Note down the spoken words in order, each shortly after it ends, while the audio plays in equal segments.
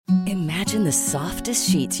Imagine the softest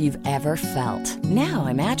sheets you've ever felt. Now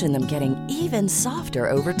imagine them getting even softer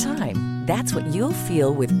over time. That's what you'll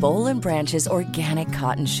feel with Boll & Branch's organic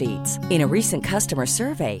cotton sheets. In a recent customer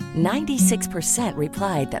survey, 96%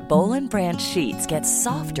 replied that Boll & Branch sheets get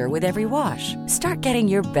softer with every wash. Start getting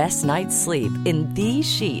your best night's sleep in these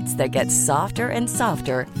sheets that get softer and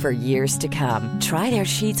softer for years to come. Try their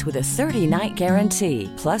sheets with a 30-night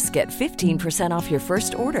guarantee. Plus, get 15% off your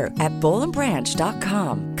first order at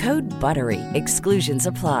bollandbranch.com. Code BUTTERY. Exclusions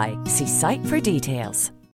apply. See site for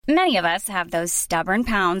details. Many of us have those stubborn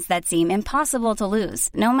pounds that seem impossible to lose,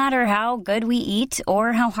 no matter how good we eat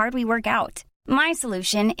or how hard we work out. My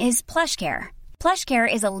solution is PlushCare.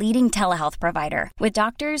 PlushCare is a leading telehealth provider with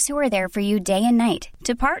doctors who are there for you day and night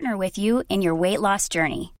to partner with you in your weight loss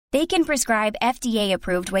journey. They can prescribe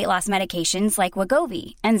FDA-approved weight loss medications like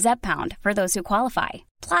Wegovy and Zepbound for those who qualify.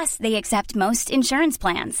 Plus, they accept most insurance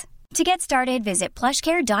plans. To get started, visit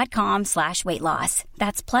plushcare.com/weightloss.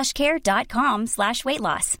 That's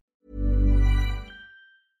plushcare.com/weightloss.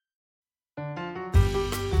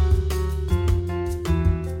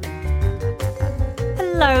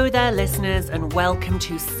 Hello there, listeners, and welcome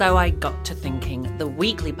to So I Got to Thinking, the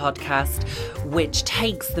weekly podcast which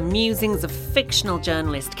takes the musings of fictional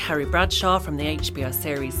journalist Carrie Bradshaw from the HBO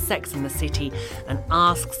series Sex and the City and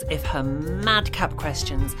asks if her madcap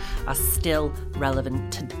questions are still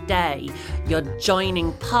relevant today. You're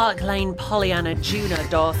joining Park Lane Pollyanna Juno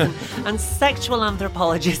Dawson and sexual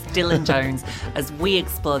anthropologist Dylan Jones as we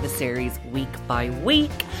explore the series week by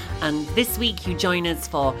week. And this week you join us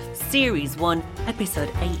for Series 1,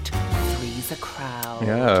 Episode 8, Three's a Crowd.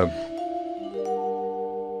 Yeah.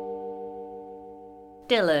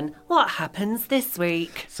 Dylan, what happens this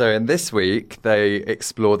week? So in this week, they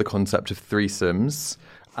explore the concept of threesomes.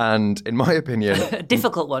 And in my opinion... A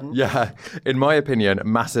difficult one. Yeah. In my opinion,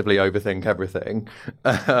 massively overthink everything.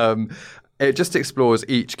 It just explores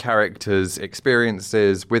each character's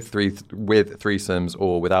experiences with threesomes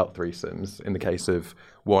or without threesomes, in the case of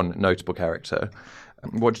one notable character.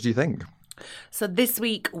 What did you think? So this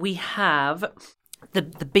week we have the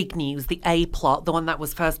big news, the A plot, the one that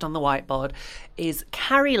was first on the whiteboard, is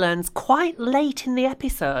Carrie learns quite late in the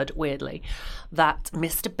episode, weirdly, that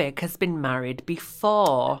Mr. Big has been married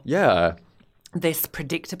before. Yeah. This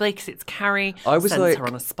predictably, because it's Carrie, sends her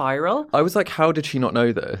on a spiral. I was like, how did she not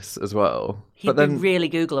know this as well? He'd be really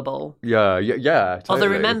Googleable. Yeah, totally. Although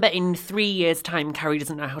remember, in 3 years' time, Carrie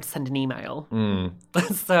doesn't know how to send an email.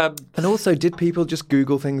 So, and also, did people just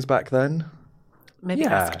Google things back then? Maybe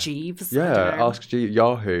Ask Jeeves. Yeah, Ask Jeeves,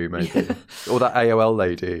 Yahoo, maybe. Yeah. Or that AOL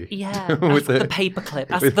lady. Yeah, ask the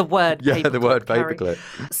paperclip. Ask the word paperclip. Yeah, the word paperclip.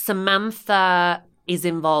 Samantha is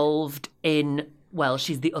involved in... Well,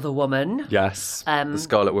 she's the other woman. Yes, the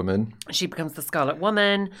Scarlet Woman. She becomes the Scarlet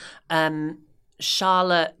Woman.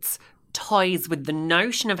 Charlotte toys with the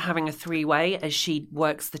notion of having a three-way as she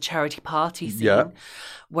works the charity party scene. Yeah.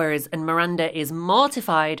 And Miranda is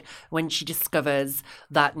mortified when she discovers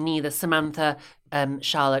that neither Samantha,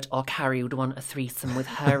 Charlotte or Carrie would want a threesome with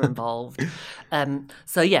her involved.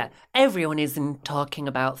 So yeah, everyone is talking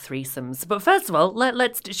about threesomes. But first of all,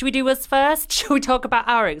 should we do us first? Should we talk about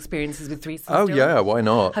our experiences with threesomes? Oh Dylan? Yeah, why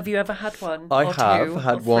not? Have you ever had one? I or have two,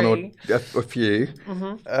 had or one three? or a few.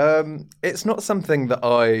 Mm-hmm. It's not something that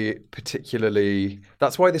I particularly...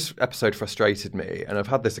 That's why this episode frustrated me. And I've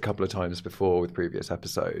had this a couple of times before with previous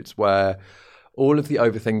episodes where all of the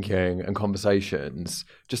overthinking and conversations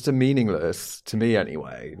just are meaningless, to me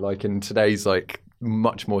anyway. Like in today's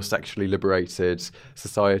much more sexually liberated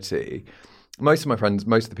society, most of my friends,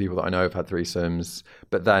 most of the people that I know have had threesomes,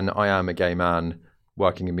 but then I am a gay man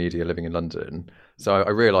working in media, living in London. So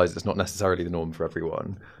I realise it's not necessarily the norm for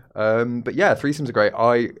everyone. But yeah, threesomes are great.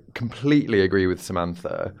 I completely agree with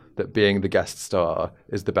Samantha that being the guest star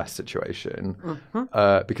is the best situation.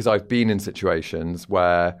 Mm-hmm. Because I've been in situations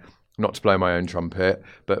where, not to blow my own trumpet,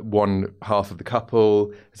 but one half of the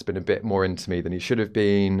couple has been a bit more into me than he should have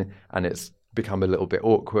been, and it's become a little bit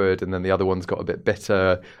awkward, and then the other one's got a bit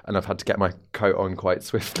bitter, and I've had to get my coat on quite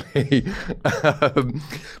swiftly.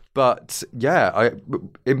 But yeah,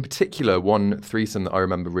 in particular, one threesome that I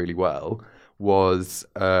remember really well was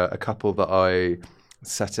a couple that I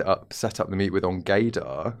set up the meet with on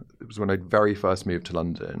Gaydar. It was when I very first moved to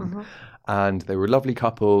London. Mm-hmm. And they were a lovely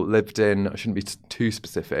couple, lived in, I shouldn't be too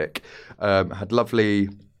specific, had lovely,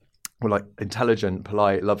 intelligent,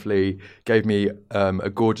 polite, lovely, gave me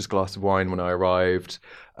a gorgeous glass of wine when I arrived.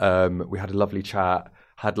 We had a lovely chat,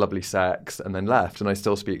 had lovely sex, and then left. And I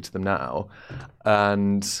still speak to them now.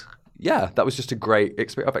 And yeah, that was just a great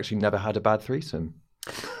experience. I've actually never had a bad threesome.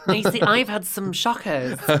 Now, you see, I've had some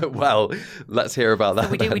shockers. Well, let's hear about that.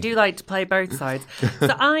 We do like to play both sides.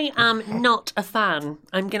 So I am not a fan.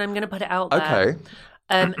 I'm gonna put it out there.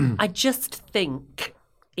 Okay. I just think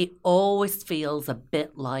it always feels a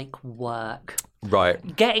bit like work.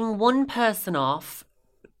 Right. Getting one person off,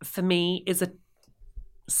 for me, is a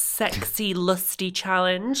sexy, lusty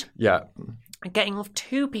challenge. Yeah. Getting off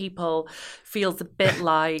two people feels a bit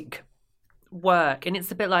like work, and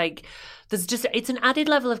it's a bit like it's an added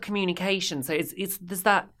level of communication. So there's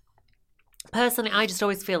that. Personally, I just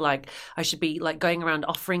always feel like I should be like going around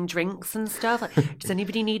offering drinks and stuff. Like, does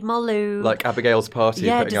anybody need more lube? Like Abigail's party.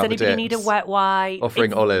 Yeah, putting does out anybody the need a dips, wet wipe?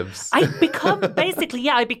 offering olives. I become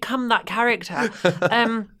that character.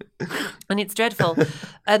 And it's dreadful.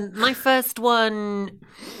 My first one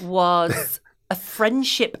was a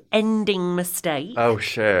friendship ending mistake. Oh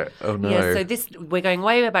shit! Oh no! Yeah, so we're going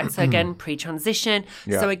way back. So again, pre-transition.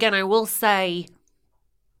 Yeah. So again, I will say.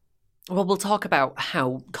 Well, we'll talk about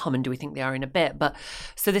how common do we think they are in a bit. But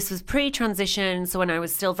so this was pre-transition. So when I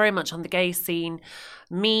was still very much on the gay scene,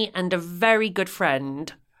 me and a very good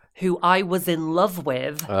friend who I was in love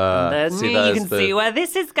with. You can see where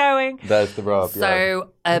this is going. There's the rub.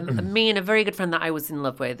 So me and a very good friend that I was in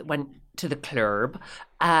love with went to the club,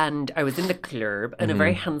 and I was in the club, and a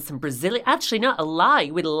very handsome Brazilian, actually not a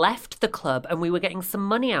lie, we left the club and we were getting some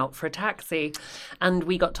money out for a taxi, and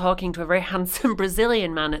we got talking to a very handsome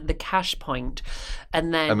Brazilian man at the cash point,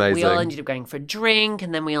 and then we all ended up going for a drink,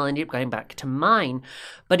 and then we all ended up going back to mine.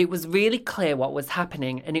 But it was really clear what was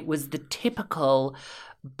happening, and it was the typical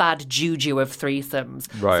bad juju of threesomes.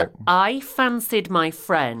 Right. So I fancied my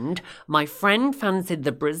friend fancied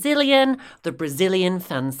the Brazilian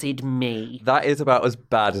fancied me. That is about as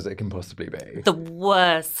bad as it can possibly be. The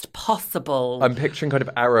worst possible. I'm picturing kind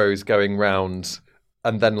of arrows going round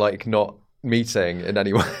and then like not meeting in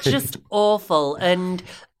any way. Just awful. And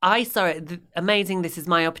I saw it, amazing, this is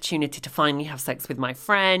my opportunity to finally have sex with my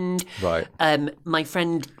friend. Right. My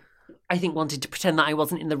friend, I think, wanted to pretend that I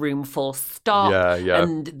wasn't in the room full stop. Yeah.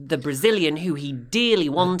 And the Brazilian, who he dearly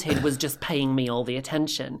wanted, was just paying me all the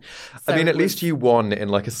attention. So I mean, at least you won in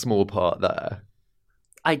like a small part there.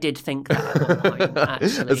 I did think that at one point,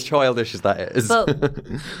 actually. As childish as that is. But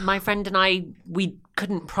my friend and I, we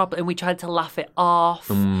couldn't properly, and we tried to laugh it off.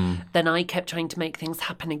 Then I kept trying to make things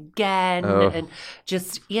happen again. And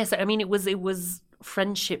just, yes, I mean, it was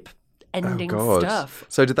friendship ending stuff.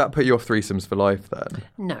 So did that put you off threesomes for life then?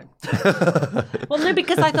 No. Well, no,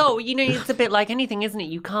 because I thought, it's a bit like anything, isn't it?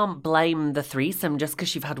 You can't blame the threesome just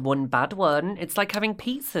because you've had one bad one. It's like having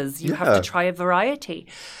pizzas. You have to try a variety.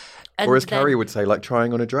 And or as Carrie would say, like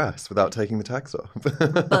trying on a dress without taking the tags off.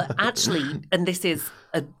 But actually, and this is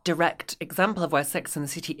a direct example of where Sex and the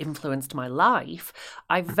City influenced my life,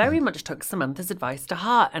 I very much took Samantha's advice to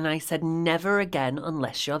heart, and I said, never again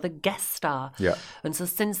unless you're the guest star. Yeah. And so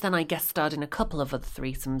since then, I guest starred in a couple of other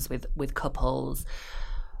threesomes with couples.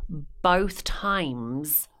 Both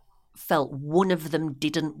times felt one of them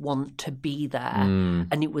didn't want to be there,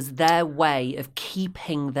 and it was their way of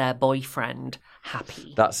keeping their boyfriend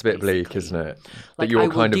happy. That's a bit bleak, isn't it? Like, I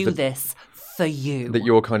will do this for you. That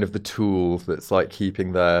you're kind of the tool that's like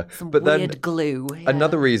keeping their... But weird then, glue. Yeah.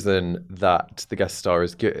 Another reason that the guest star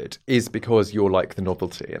is good is because you're like the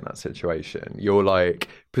novelty in that situation. You're like,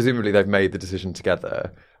 presumably they've made the decision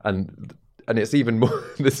together, and it's even more,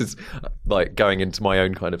 this is like going into my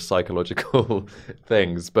own kind of psychological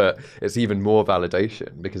things, but it's even more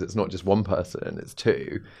validation because it's not just one person, it's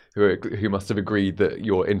two who must have agreed that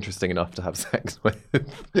you're interesting enough to have sex with.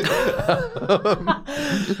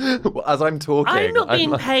 As I'm talking... I'm not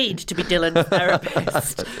being paid to be Dylan's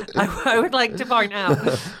therapist. I would like to point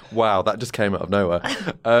out. Wow, that just came out of nowhere.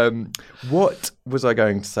 What was I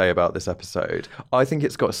going to say about this episode? I think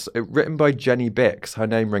it's got written by Jenny Bix. Her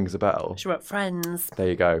name rings a bell. She wrote Friends. There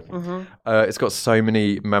you go. It's got so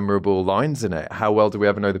many memorable lines in it. How well do we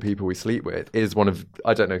ever know the people we sleep with is one of,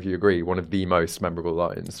 I don't know if you agree, one of the most memorable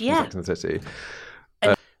lines from Sex and the City.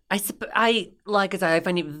 I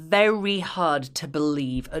find it very hard to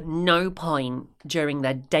believe at no point during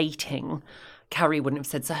their dating Carrie wouldn't have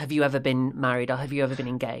said, so have you ever been married or have you ever been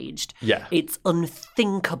engaged? Yeah. It's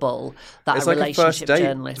unthinkable that it's a like relationship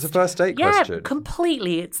journalist... It's a first date question. Yeah,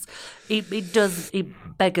 completely.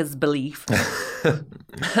 It beggars belief.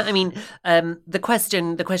 I mean, the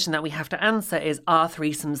question that we have to answer is, are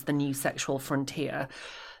threesomes the new sexual frontier?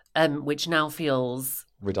 Which now feels...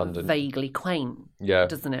 redundant. Vaguely quaint, yeah,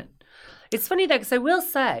 doesn't it? It's funny though, because I will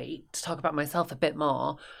say, to talk about myself a bit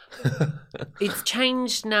more, it's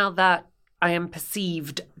changed now that I am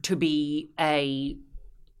perceived to be a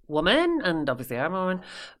woman, and obviously I'm a woman,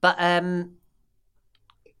 but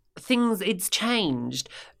it's changed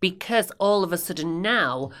because all of a sudden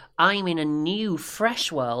now I'm in a new,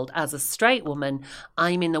 fresh world as a straight woman.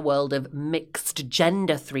 I'm in the world of mixed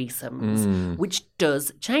gender threesomes, which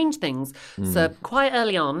does change things. So quite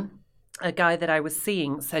early on, a guy that I was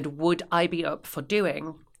seeing said, would I be up for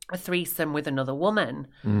doing a threesome with another woman?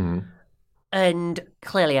 And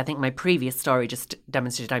clearly, I think my previous story just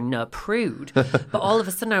demonstrated I'm no prude. But all of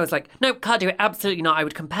a sudden I was like, no, can't do it. Absolutely not. I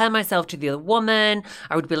would compare myself to the other woman.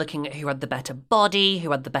 I would be looking at who had the better body,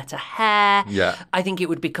 who had the better hair. Yeah. I think it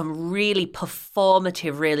would become really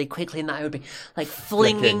performative really quickly, and that I would be like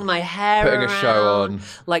flinging my hair putting around, a show on.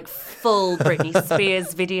 like full Britney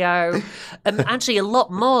Spears video. Actually, a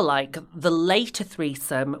lot more like the later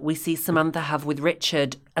threesome we see Samantha have with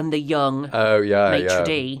Richard and the young maitre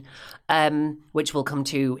d'. Which we'll come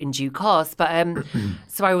to in due course. But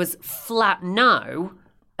so I was flat no.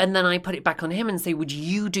 And then I put it back on him and say, would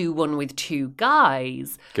you do one with two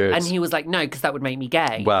guys? Good. And he was like, no, because that would make me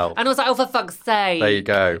gay. Well. And I was like, oh, for fuck's sake. There you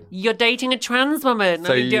go. You're dating a trans woman.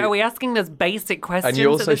 So are we asking those basic questions? And you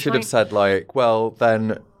also at this should point? have said, like, well,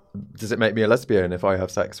 then does it make me a lesbian if I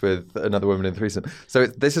have sex with another woman in a threesome? So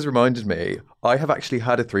this has reminded me, I have actually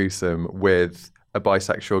had a threesome with a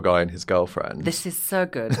bisexual guy and his girlfriend. This is so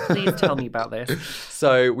good. Please tell me about this.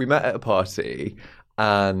 So we met at a party,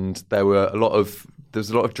 and there was a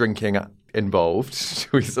lot of drinking involved,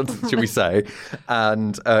 should we say?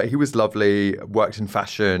 And he was lovely, worked in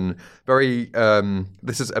fashion, very.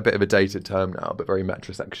 This is a bit of a dated term now, but very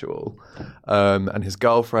metrosexual. And his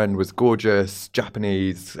girlfriend was gorgeous,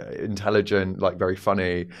 Japanese, intelligent, like very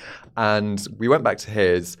funny. And we went back to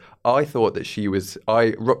his. I thought that she was.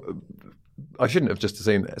 I shouldn't have just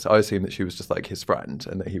assumed this. I assumed that she was just like his friend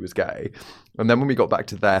and that he was gay. And then when we got back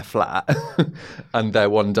to their flat and their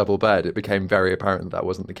one double bed, it became very apparent that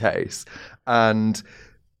wasn't the case. And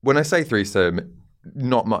when I say threesome,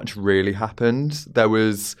 not much really happened. There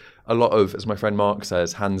was a lot of, as my friend Mark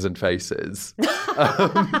says, hands and faces.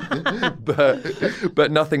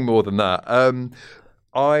 But nothing more than that.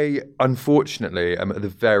 I, unfortunately, am at the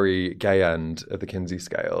very gay end of the Kinsey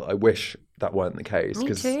scale. I wish that weren't the case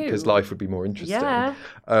because life would be more interesting. Yeah.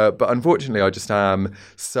 But unfortunately, I just am.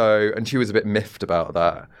 So, and she was a bit miffed about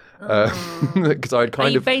that because I'd kind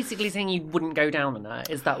Are you of basically saying you wouldn't go down on that?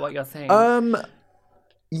 Is that what you're saying?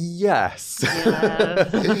 Yes.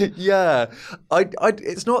 Yeah. Yeah.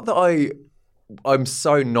 It's not that I'm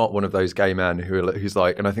so not one of those gay men who's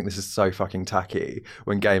like, and I think this is so fucking tacky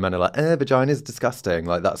when gay men are like, vagina's disgusting.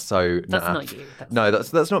 Like that's so. That's not you.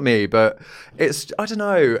 That's not me. But it's, I don't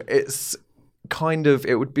know. It's kind of,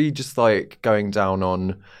 it would be just like going down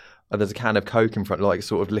on. There's a can of Coke in front, like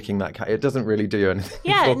sort of licking that can. It doesn't really do anything.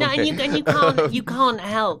 Yeah, for no, me. and you can't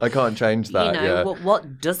help. I can't change that. You know,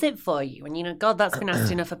 what does it for you? And God, that's been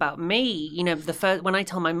asked enough about me. You know, when I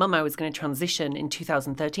told my mum I was going to transition in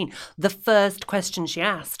 2013, the first question she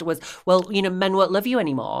asked was, "Well, men won't love you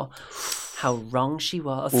anymore." How wrong she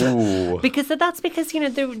was. Because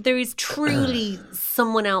there is truly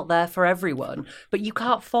someone out there for everyone, but you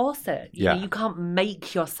can't force it. You can't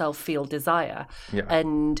make yourself feel desire. Yeah.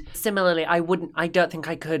 And similarly, I don't think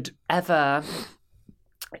I could ever,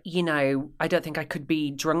 I don't think I could be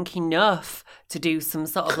drunk enough to do some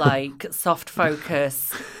sort of like soft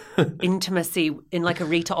focus intimacy in like a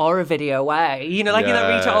Rita Ora video way. In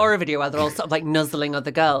that Rita Ora video where they're all sort of like nuzzling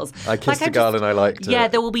other girls. I kissed a girl and I liked it. Yeah,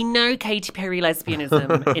 there will be no Katy Perry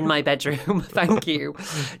lesbianism in my bedroom. Thank you.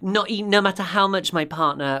 No matter how much my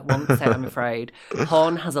partner wants it, I'm afraid.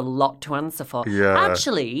 Porn has a lot to answer for. Yeah.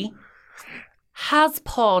 Actually, has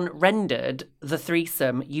porn rendered the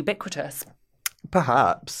threesome ubiquitous?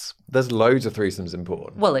 Perhaps. There's loads of threesomes in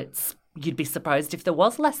porn. Well, you'd be surprised if there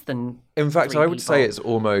was less than In fact, 3 I would people. say it's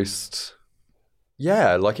almost,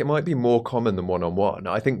 like it might be more common than one-on-one.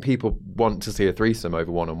 I think people want to see a threesome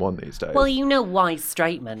over one-on-one these days. Well, you know why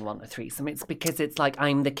straight men want a threesome. It's because it's like,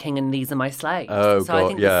 I'm the king and these are my slaves. Oh, so I God,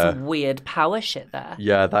 think yeah. there's some weird power shit there.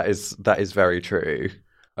 Yeah, that is very true.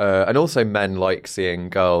 And also men like seeing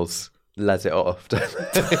girls let it off, don't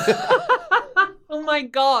they? Oh my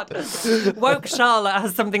God. Woke Charlotte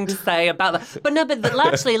has something to say about that. But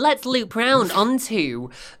actually, let's loop round onto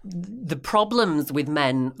the problems with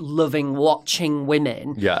men loving watching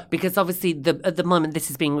women. Yeah. Because obviously, at the moment,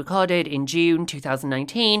 this is being recorded in June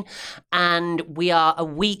 2019, and we are a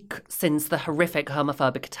week since the horrific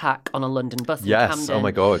homophobic attack on a London bus in Camden. Oh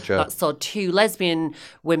my God, yeah. That saw 2 lesbian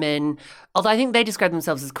women, although I think they describe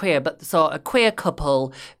themselves as queer, but saw a queer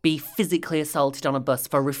couple be physically assaulted on a bus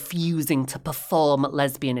for refusing to perform platform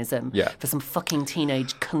lesbianism for some fucking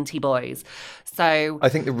teenage cunty boys. So I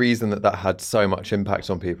think the reason that had so much impact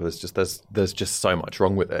on people is just there's just so much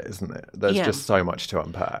wrong with it, isn't it? There's just so much to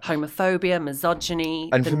unpack. Homophobia, misogyny.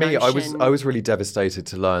 And for me, I was really devastated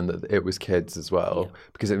to learn that it was kids as well,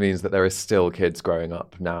 because it means that there are still kids growing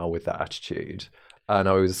up now with that attitude. And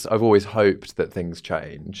I've always hoped that things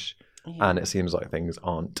change, and it seems like things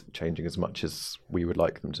aren't changing as much as we would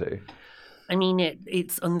like them to. I mean,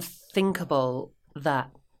 it's unthinkable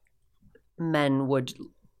that men would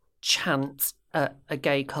chant a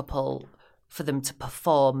gay couple for them to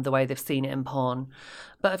perform the way they've seen it in porn.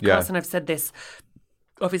 But of course, and I've said this,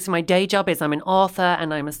 obviously my day job is I'm an author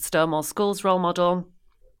and I'm a Stonewall Schools role model.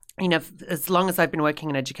 You know, as long as I've been working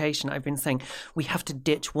in education, I've been saying we have to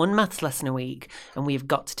ditch one maths lesson a week and we've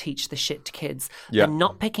got to teach the shit to kids. They're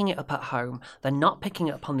not picking it up at home. They're not picking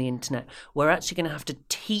it up on the internet. We're actually going to have to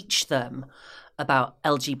teach them about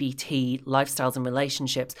LGBT lifestyles and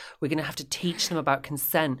relationships. We're going to have to teach them about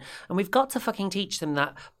consent. And we've got to fucking teach them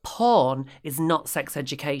that porn is not sex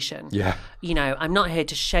education. Yeah. You know, I'm not here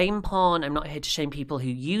to shame porn. I'm not here to shame people who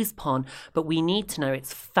use porn, but we need to know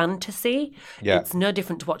it's fantasy. Yeah. It's no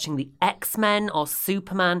different to watching the X-Men or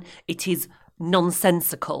Superman. It is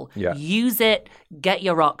nonsensical. Yeah. Use it, get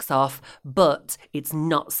your rocks off, but it's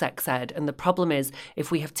not sex ed. And the problem is,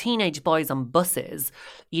 if we have teenage boys on buses,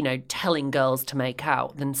 you know, telling girls to make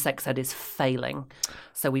out, then sex ed is failing.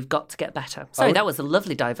 So we've got to get better. Sorry, that was a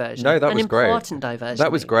lovely diversion. No, that was great. An important diversion.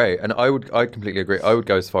 That was great. And I completely agree. I would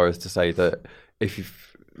go as far as to say that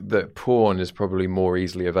that porn is probably more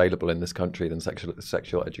easily available in this country than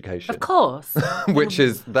sexual education. Of course. Which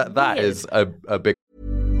is that is a big.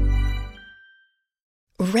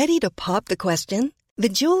 Ready to pop the question? The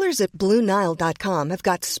jewelers at BlueNile.com have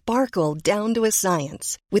got sparkle down to a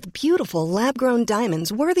science with beautiful lab-grown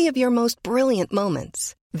diamonds worthy of your most brilliant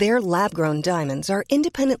moments. Their lab-grown diamonds are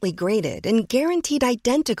independently graded and guaranteed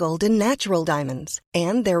identical to natural diamonds,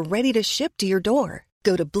 and they're ready to ship to your door.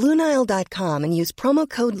 Go to BlueNile.com and use promo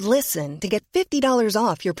code LISTEN to get $50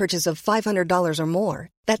 off your purchase of $500 or more.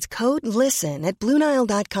 That's code LISTEN at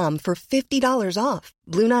BlueNile.com for $50 off.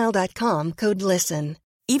 BlueNile.com, code LISTEN.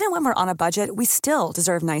 Even when we're on a budget, we still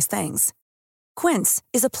deserve nice things. Quince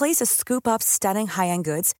is a place to scoop up stunning high-end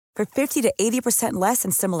goods for 50 to 80% less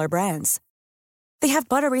than similar brands. They have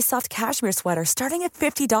buttery soft cashmere sweaters starting at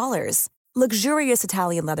 $50, luxurious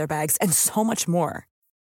Italian leather bags, and so much more.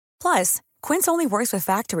 Plus, Quince only works with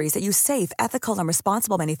factories that use safe, ethical, and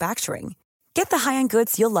responsible manufacturing. Get the high-end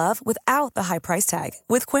goods you'll love without the high price tag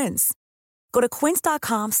with Quince. Go to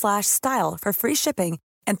quince.com/style for free shipping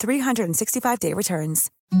and 365-day returns.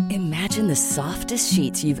 Imagine the softest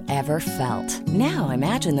sheets you've ever felt. Now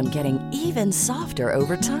imagine them getting even softer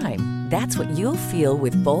over time. That's what you'll feel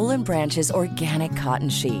with Boll & Branch's organic cotton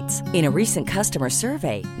sheets. In a recent customer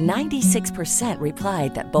survey, 96%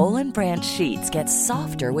 replied that Boll & Branch sheets get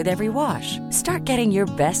softer with every wash. Start getting your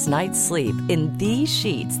best night's sleep in these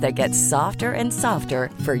sheets that get softer and softer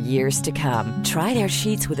for years to come. Try their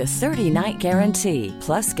sheets with a 30-night guarantee.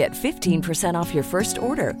 Plus, get 15% off your first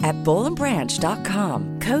order at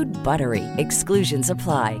BollandBranch.com. Code BUTTERY. Exclusions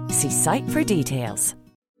apply. See site for details.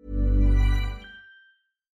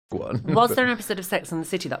 Was there an episode of Sex and the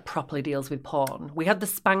City that properly deals with porn? We had the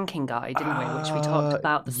spanking guy, didn't we? Which we talked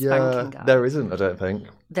about the spanking guy. There isn't, I don't think.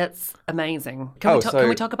 That's amazing. Can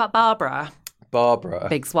we talk about Barbara? Barbara.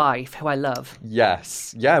 Big's wife, who I love.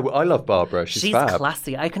 Yes. Yeah, well, I love Barbara. She's fab.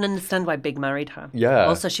 Classy. I can understand why Big married her. Yeah.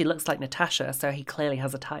 Also, she looks like Natasha, so he clearly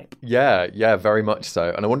has a type. Yeah, very much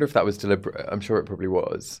so. And I wonder if that was deliberate. I'm sure it probably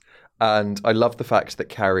was. And I love the fact that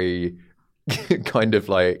Carrie kind of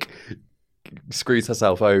like screws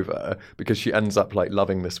herself over because she ends up like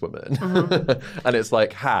loving this woman. Mm-hmm. And it's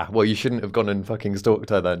like, well, you shouldn't have gone and fucking stalked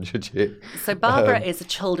her then, should you? So Barbara is a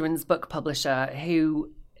children's book publisher who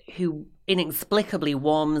inexplicably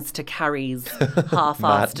warms to Carrie's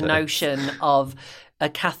half-assed notion of a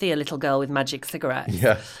Kathy, a little girl with magic cigarettes.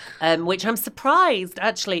 Yeah. Which I'm surprised,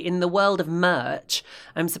 actually, in the world of merch,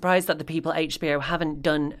 I'm surprised that the people at HBO haven't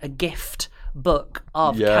done a gift book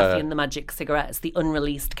of Kathy and the Magic Cigarettes, the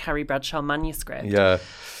unreleased Carrie Bradshaw manuscript. Yeah.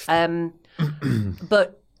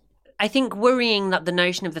 But I think worrying that the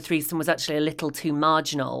notion of the threesome was actually a little too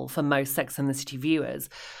marginal for most Sex and the City viewers,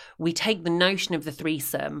 we take the notion of the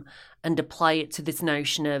threesome and apply it to this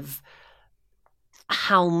notion of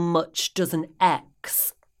how much does an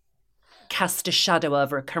ex cast a shadow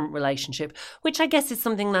over a current relationship, which I guess is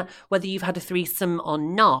something that whether you've had a threesome or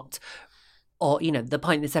not, or, the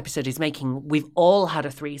point this episode is making, we've all had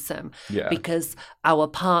a threesome because our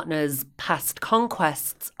partner's past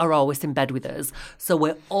conquests are always in bed with us. So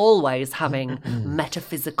we're always having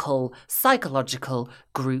metaphysical, psychological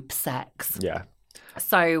group sex. Yeah.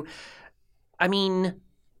 So, I mean,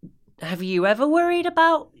 have you ever worried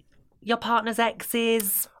about your partner's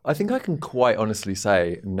exes? I think I can quite honestly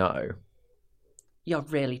say no. You're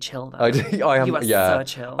really chill, though. I am. You are so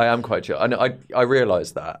chill. I am quite chill. I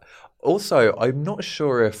realise that. Also, I'm not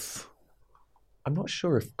sure if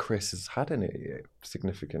Chris has had any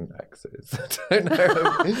significant exes. I don't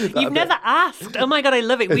know. You've never asked. Oh my God, I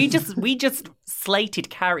love it. We just slated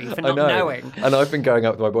Carrie for not knowing. And I've been going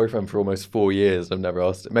out with my boyfriend for almost 4 years. I've never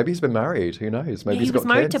asked him. Maybe he's been married. Who knows? Maybe he's got kids. He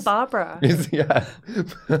was married to Barbara. Yeah.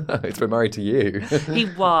 He's been married to you. He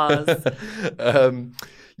was.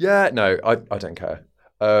 No, I don't care.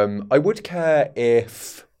 I would care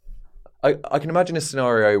if... I can imagine a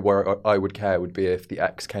scenario where I would care would be if the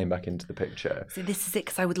ex came back into the picture. See, this is it,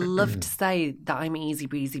 because I would love to say that I'm easy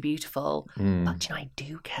breezy beautiful, but I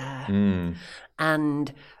do care.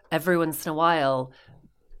 And every once in a while,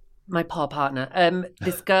 my poor partner,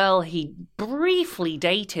 this girl he briefly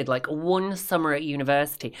dated like one summer at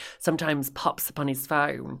university, sometimes pops up on his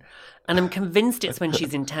phone. And I'm convinced it's when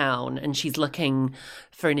she's in town and she's looking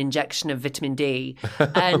for an injection of vitamin D.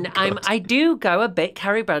 And I do go a bit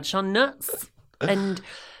Carrie Bradshaw nuts. And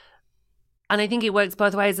I think it works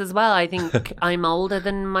both ways as well. I think I'm older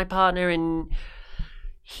than my partner, and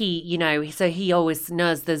he, so he always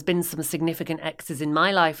knows there's been some significant exes in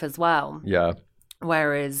my life as well. Yeah.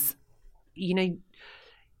 Whereas,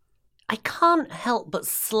 I can't help but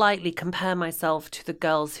slightly compare myself to the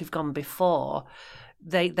girls who've gone before.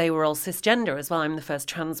 They were all cisgender as well. I'm the first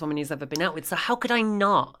trans woman he's ever been out with. So how could I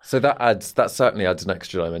not? So that certainly adds an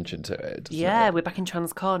extra dimension to it. Yeah, we're back in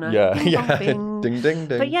trans corner. Yeah, Ding, ding, ding,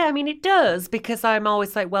 ding. But yeah, I mean, it does, because I'm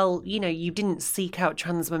always like, well, you didn't seek out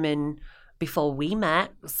trans women before we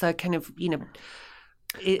met. So kind of,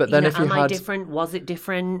 but then if am I different? Was it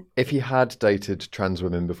different? If you had dated trans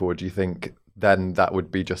women before, do you think then that would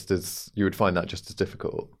be you would find that just as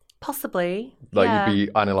difficult? Possibly. You'd be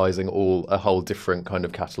analysing a whole different kind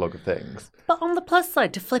of catalogue of things. But on the plus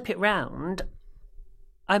side, to flip it round,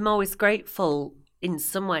 I'm always grateful in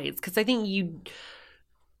some ways, because I think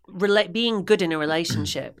being good in a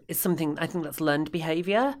relationship is something, I think that's learned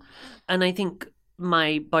behaviour. And I think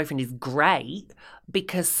my boyfriend is great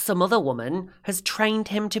because some other woman has trained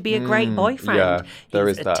him to be a great boyfriend. Yeah,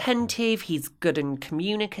 he's attentive, he's good and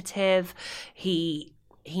communicative,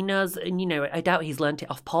 he knows, and I doubt he's learnt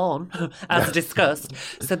it off porn, as discussed.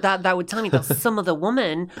 So that would tell me that some other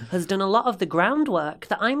woman has done a lot of the groundwork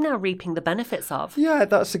that I'm now reaping the benefits of. Yeah,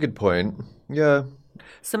 that's a good point. Yeah.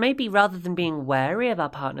 So maybe rather than being wary of our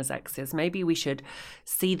partner's exes, maybe we should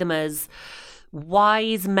see them as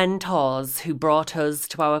wise mentors who brought us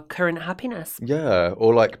to our current happiness. Yeah,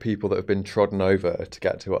 or like people that have been trodden over to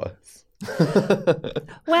get to us.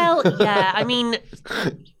 Well, yeah, I mean...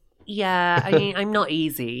 Yeah, I mean, I'm not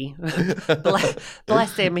easy.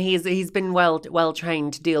 Bless him. He's been well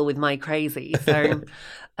trained to deal with my crazy. So,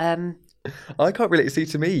 I can't really see.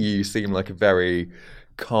 To me, you seem like a very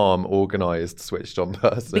calm, organised, switched-on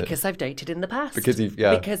person. Because I've dated in the past.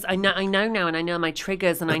 Because I know now, and I know my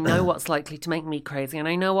triggers, and I know what's likely to make me crazy, and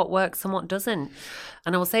I know what works and what doesn't.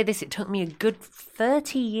 And I will say this: it took me a good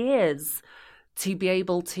 30 years to be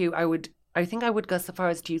able to. I think I would go so far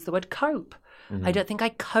as to use the word cope. Mm-hmm. I don't think I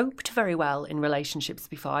coped very well in relationships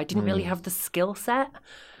before. I didn't really have the skill set.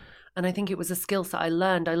 And I think it was a skill set I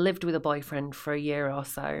learned. I lived with a boyfriend for a year or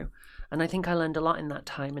so. And I think I learned a lot in that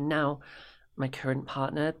time. And now my current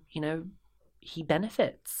partner, he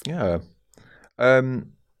benefits. Yeah.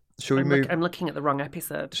 Should we move? I'm looking at the wrong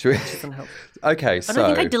episode. Should we... Which doesn't help. Okay, so... And I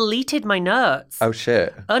think I deleted my notes. Oh,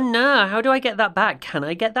 shit. Oh, no. How do I get that back? Can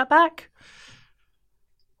I get that back?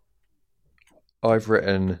 I've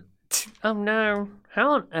written... Oh, no.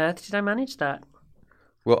 How on earth did I manage that?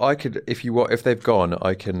 Well, I could, if they've gone,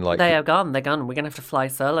 I can They are gone. They're gone. We're going to have to fly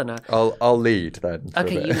solo now. I'll lead then.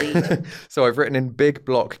 Okay, you lead. So I've written in big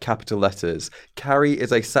block capital letters, Carrie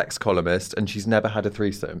is a sex columnist and she's never had a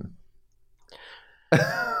threesome.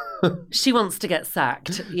 She wants to get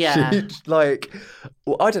sacked. Yeah.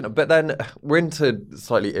 I don't know. But then we're into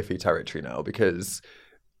slightly iffy territory now because...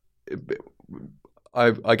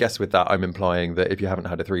 I guess with that, I'm implying that if you haven't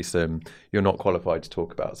had a threesome, you're not qualified to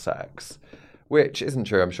talk about sex, which isn't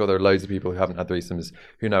true. I'm sure there are loads of people who haven't had threesomes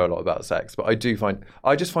who know a lot about sex, but I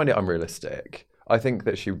just find it unrealistic. I think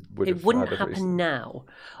that she would have. It wouldn't had a happen threesome. now.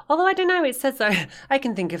 Although I don't know, it says I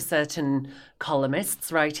can think of certain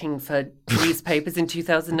columnists writing for newspapers in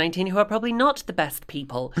 2019 who are probably not the best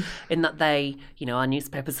people in that they, our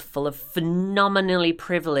newspaper's full of phenomenally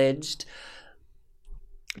privileged.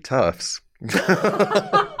 TERFs.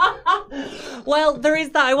 Well, there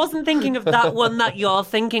is that. I wasn't thinking of that one that you're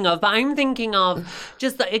thinking of, but I'm thinking of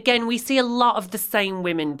just that, again, we see a lot of the same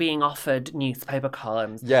women being offered newspaper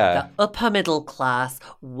columns. Yeah. The upper middle class,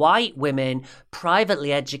 white women,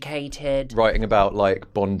 privately educated. Writing about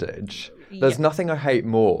like bondage. There's nothing I hate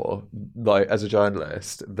more, like as a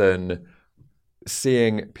journalist, than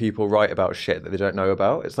seeing people write about shit that they don't know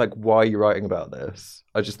about. It's like, why are you writing about this?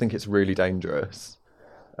 I just think it's really dangerous.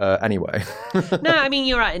 Anyway. No, I mean,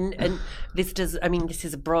 you're right. And this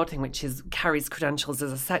is a broad thing, which is Carrie's credentials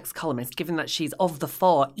as a sex columnist, given that she's, of the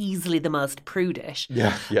four, easily the most prudish.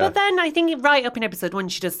 Yeah. But then I think right up in episode 1,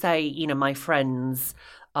 she does say, my friends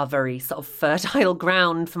are very sort of fertile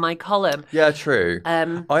ground for my column. Yeah, true.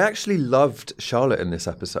 I actually loved Charlotte in this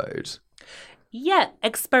episode. Yeah,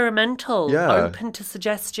 experimental, open to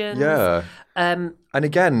suggestions. Yeah. And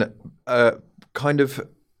again, kind of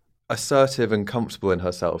assertive and comfortable in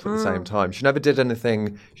herself at the same time. She never did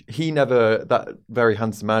anything. That very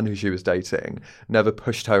handsome man who she was dating, never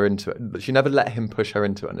pushed her into it. She never let him push her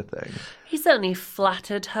into anything. He certainly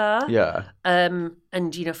flattered her. Yeah. And,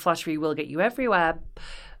 flattery will get you everywhere.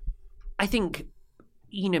 I think,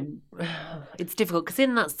 it's difficult because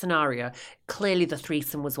in that scenario, clearly the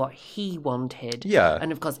threesome was what he wanted. Yeah.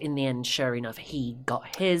 And of course, in the end, sure enough, he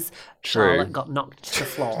got his. True. Charlotte got knocked to the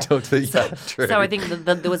floor. True. So I think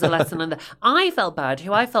that there was a lesson in that. I felt bad.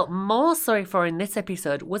 Who I felt more sorry for in this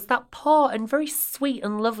episode was that poor and very sweet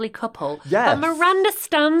and lovely couple. Yes. That Miranda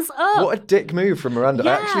stands up. What a dick move from Miranda.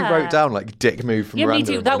 I actually Yeah. wrote down like dick move from Miranda. Me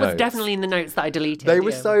too. in my That was notes. definitely in the notes that I deleted. They were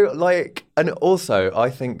yeah. so like, and also I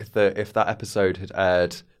think that if that episode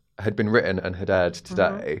had been written and had aired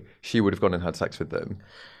today, she would have gone and had sex with them.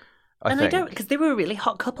 I think. because they were a really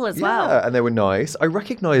hot couple as Yeah, well. and they were nice. I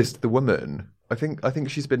recognised the woman. I think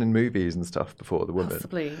she's been in movies and stuff before. The woman.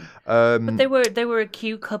 Possibly. But they were a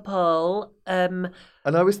cute couple. And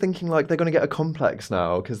I was thinking like they're going to get a complex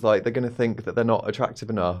now because like they're going to think that they're not attractive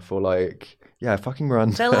enough or like fucking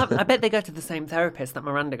Miranda. I bet they go to the same therapist that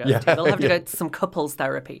Miranda goes Yeah, to. They'll have to go to some couples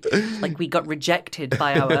therapy. Like we got rejected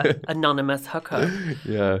by our anonymous hooker.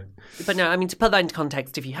 Yeah. But no, I mean, to put that into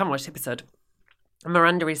context, if you haven't watched the episode,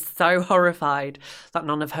 Miranda is so horrified that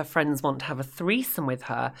none of her friends want to have a threesome with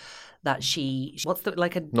her that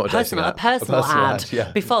Not a dating app. a personal ad.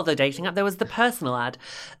 Yeah. Before the dating app, there was the personal ad.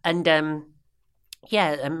 And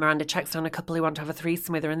and Miranda tracks down a couple who want to have a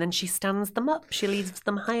threesome with her, and then she stands them up. She leaves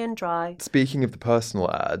them high and dry. Speaking of the personal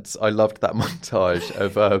ads, I loved that montage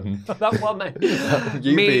of That woman.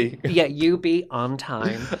 You be on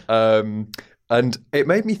time. And it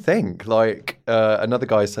made me think, like, another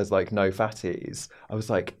guy says, like, no fatties. I was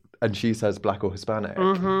like, and she says black or Hispanic,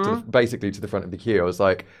 basically to the front of the queue. I was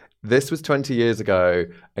like, this was 20 years ago,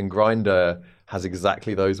 and Grindr has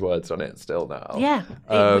exactly those words on it still now. Yeah,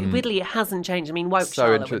 weirdly, it hasn't changed. I mean, woke so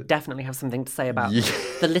Charlotte would definitely have something to say about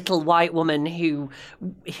the little white woman who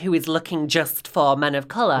is looking just for men of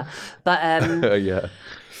colour. But Yeah.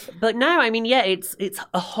 but no, I mean, it's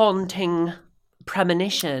a haunting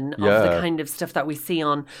premonition of the kind of stuff that we see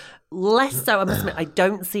on. Less so, I must admit, I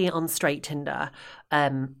don't see it on straight Tinder.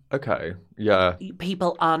 Okay. Yeah.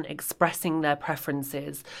 People aren't expressing their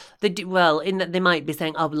preferences. They do, well, in that they might be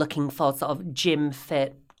saying, "I'm looking for sort of gym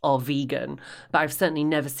fit or vegan," but I've certainly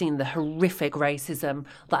never seen the horrific racism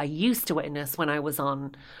that I used to witness when I was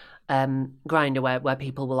on Grindr, where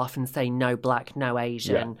people will often say no black, no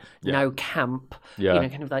Asian, no camp. Yeah.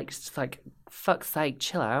 Kind of like just like, fuck's sake,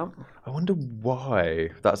 chill out. I wonder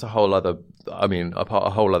why. That's a whole other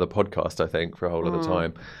podcast, I think, for a whole other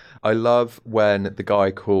time. I love when the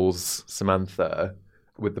guy calls Samantha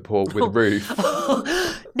with Ruth.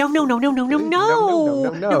 No.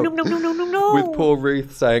 With poor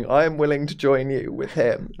Ruth saying, I am willing to join you with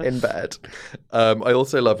him in bed. I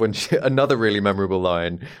also love when another really memorable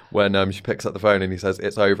line when she picks up the phone and he says,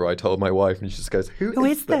 it's over, I told my wife, and she just goes, Who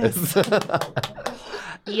is this?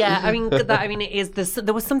 Yeah, I mean, it is this.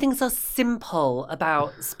 There was something so simple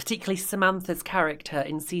about, particularly Samantha's character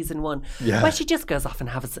in season 1, where she just goes off and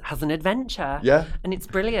has an adventure. Yeah, and it's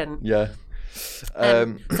brilliant. Yeah.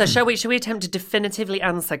 So shall we attempt to definitively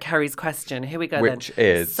answer Carrie's question? Here we go. Which then.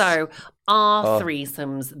 is, so are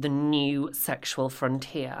threesomes the new sexual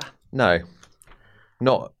frontier? No.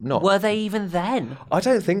 Not. Were they even then? I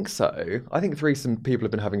don't think so. I think people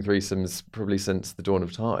have been having threesomes probably since the dawn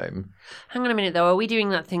of time. Hang on a minute, though. Are we doing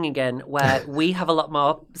that thing again where we have a lot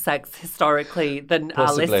more sex historically than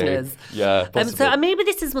Possibly. our listeners? Yeah, possibly. So maybe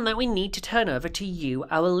this is one that we need to turn over to you,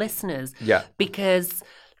 our listeners. Yeah. Because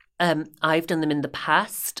I've done them in the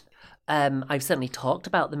past. I've certainly talked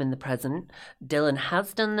about them in the present. Dylan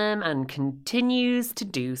has done them and continues to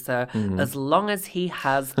do so. As long as he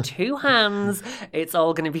has two hands, it's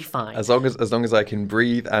all going to be fine. As long as I can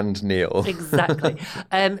breathe and kneel. Exactly.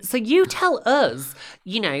 So you tell us,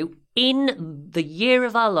 in the year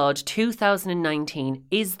of our Lord, 2019,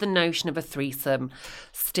 is the notion of a threesome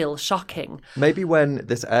still shocking? Maybe when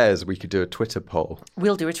this airs, we could do a Twitter poll.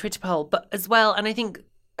 We'll do a Twitter poll, but as well, and I think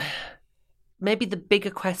maybe the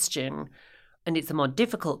bigger question, and it's a more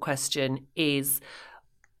difficult question, is,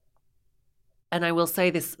 and I will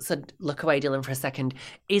say this, so look away, Dylan, for a second,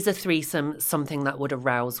 is a threesome something that would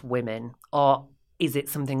arouse women, or is it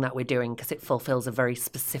something that we're doing because it fulfills a very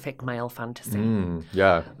specific male fantasy?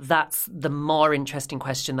 Yeah. That's the more interesting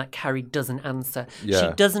question that Carrie doesn't answer. Yeah. She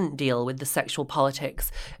doesn't deal with the sexual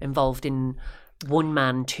politics involved in one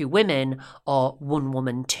man, two women, or one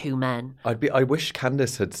woman, two men. I wish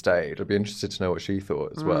Candice had stayed. I'd be interested to know what she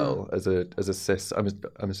thought as well as a cis. I'm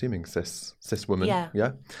assuming cis woman.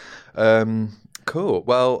 Yeah. Cool.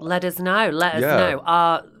 Well, let us know. Let us know.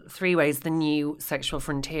 Are three ways the new sexual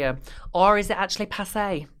frontier, or is it actually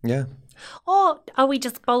passé? Yeah. Or are we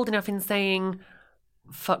just bold enough in saying,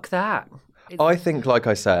 "Fuck that"? I think, like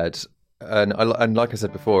I said. And like I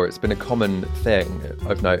said before, it's been a common thing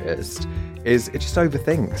I've noticed, is it just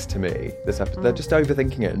overthinks to me, this episode. They're just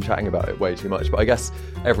overthinking it and chatting about it way too much. But I guess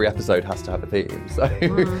every episode has to have a theme. So,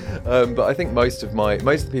 but I think most of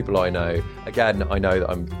the people I know, again, I know that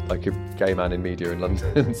I'm like a gay man in media in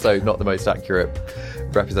London, so not the most accurate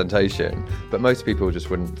representation. But most people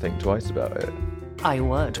just wouldn't think twice about it. I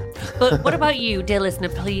would. But what about you, dear listener?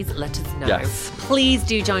 Please let us know. Yes. Please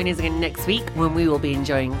do join us again next week when we will be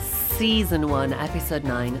enjoying Season 1, Episode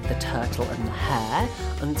 9, The Turtle and the Hare.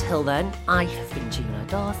 Until then, I have been Gina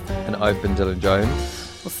Dawson. And I've been Dylan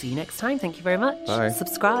Jones. We'll see you next time. Thank you very much. Bye.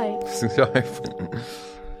 Subscribe.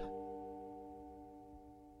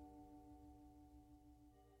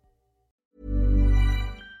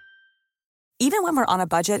 Even when we're on a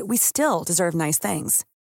budget, we still deserve nice things.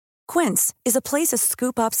 Quince is a place to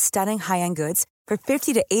scoop up stunning high-end goods for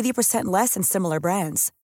 50 to 80% less than similar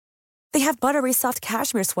brands. They have buttery soft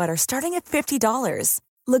cashmere sweaters starting at $50,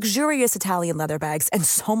 luxurious Italian leather bags, and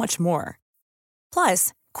so much more.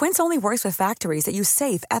 Plus, Quince only works with factories that use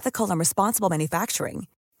safe, ethical, and responsible manufacturing.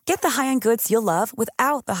 Get the high-end goods you'll love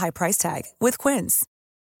without the high price tag with Quince.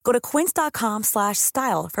 Go to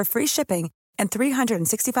quince.com/style for free shipping and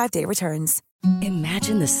 365-day returns.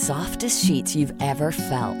 Imagine the softest sheets you've ever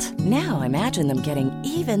felt. Now imagine them getting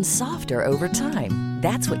even softer over time.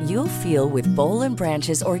 That's what you'll feel with Boll &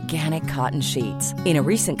 Branch's organic cotton sheets. In a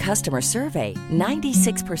recent customer survey,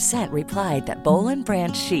 96% replied that Boll &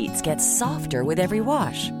 Branch sheets get softer with every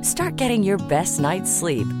wash. Start getting your best night's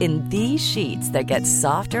sleep in these sheets that get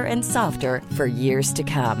softer and softer for years to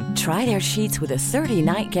come. Try their sheets with a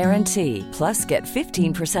 30-night guarantee. Plus, get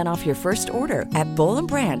 15% off your first order at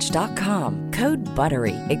bollandbranch.com. Code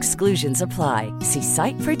BUTTERY. Exclusions apply. See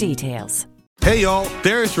site for details. Hey, y'all.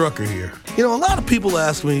 Darius Rucker here. A lot of people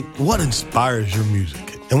ask me, what inspires your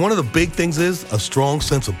music? And one of the big things is a strong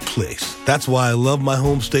sense of place. That's why I love my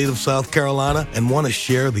home state of South Carolina and want to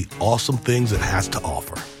share the awesome things it has to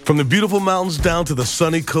offer. From the beautiful mountains down to the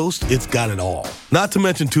sunny coast, it's got it all. Not to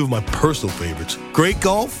mention two of my personal favorites, great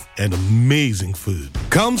golf and amazing food.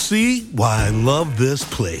 Come see why I love this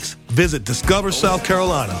place. Visit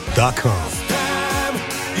discoversouthcarolina.com.